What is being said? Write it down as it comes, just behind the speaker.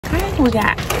We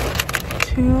got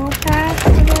 2 packs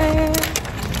today.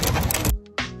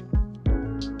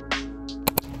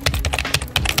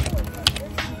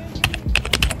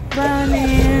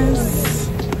 Brownies.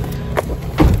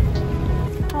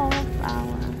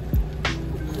 Cauliflower.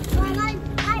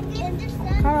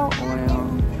 Avocado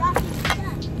oil.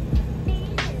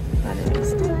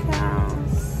 Butters,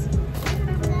 decals.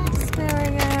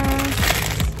 Asparagus.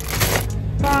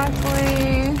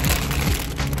 Broccoli.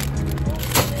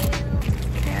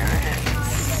 Carrots.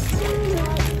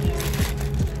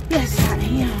 Yes, I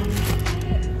am.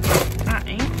 I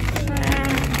am.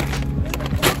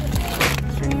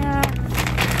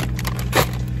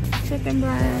 Chicken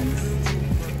breast.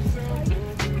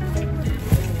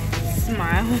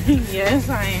 Smiling. Yes,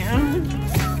 I am.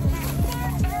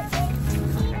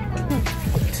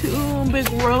 2 big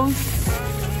roasts.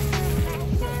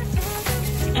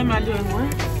 Am I doing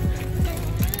what?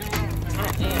 I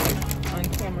am on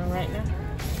camera right now.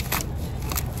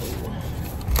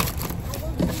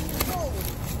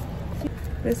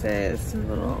 This is some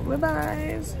little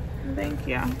ribeyes. Thank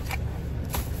you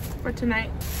for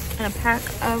tonight. And a pack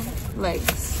of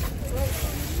legs.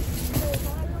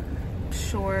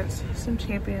 Shorts, some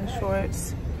Champion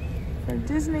shorts for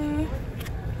Disney.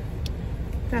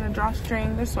 Got a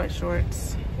drawstring, they're sweat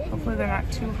shorts. Hopefully they're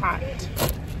not too hot.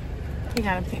 We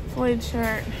got a Pink Floyd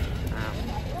shirt.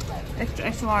 Extra,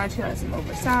 extra large, he has some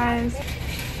oversized.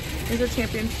 These are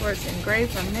Champion shorts in gray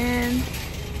for men.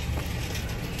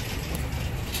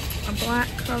 A black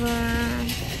color.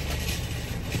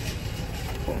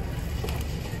 Cool.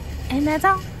 And that's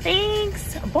all.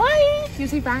 Thanks. Bye. You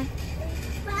say bye.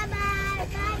 Bye-bye.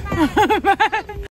 Bye-bye. Bye.